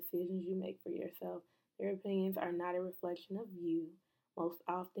what decisions you make for yourself. Their opinions are not a reflection of you. Most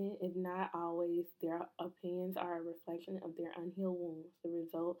often, if not always, their opinions are a reflection of their unhealed wounds, the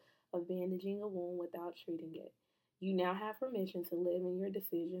result of bandaging a wound without treating it. You now have permission to live in your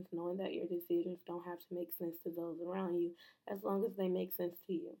decisions, knowing that your decisions don't have to make sense to those around you as long as they make sense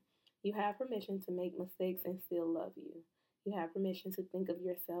to you. You have permission to make mistakes and still love you. You have permission to think of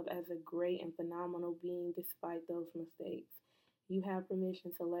yourself as a great and phenomenal being despite those mistakes. You have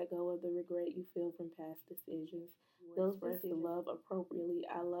permission to let go of the regret you feel from past decisions. Those express the love appropriately.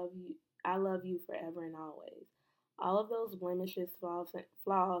 I love you forever and always. All of those blemishes,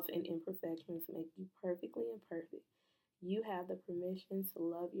 flaws, and imperfections make you perfectly imperfect. You have the permission to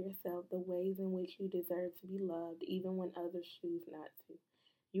love yourself the ways in which you deserve to be loved, even when others choose not to.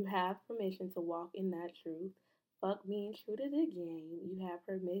 You have permission to walk in that truth. Fuck being true to the game. You have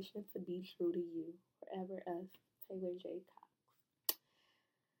permission to be true to you. Forever us, Taylor J. Cox.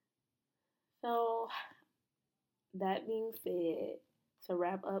 So, that being said, to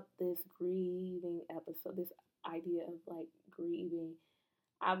wrap up this grieving episode, this idea of like grieving,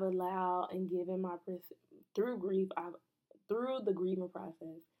 I've allowed and given through grief, through the grieving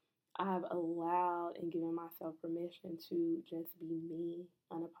process, I've allowed and given myself permission to just be me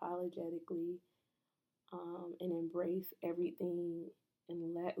unapologetically, and embrace everything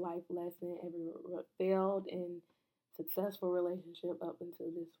and let life lesson every failed and successful relationship up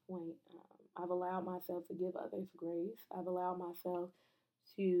until this point. I've allowed myself to give others grace. I've allowed myself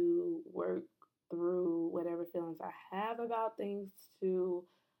to work through whatever feelings I have about things to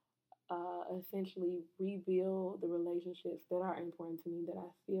essentially rebuild the relationships that are important to me, that I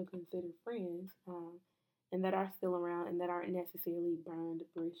still consider friends, and that are still around and that aren't necessarily burned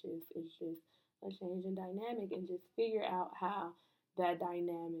bridges. It's just a change in dynamic and just figure out how that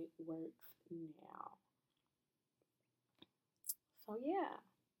dynamic works now. So, yeah,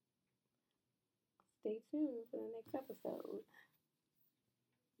 stay tuned for the next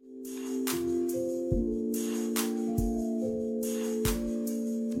episode.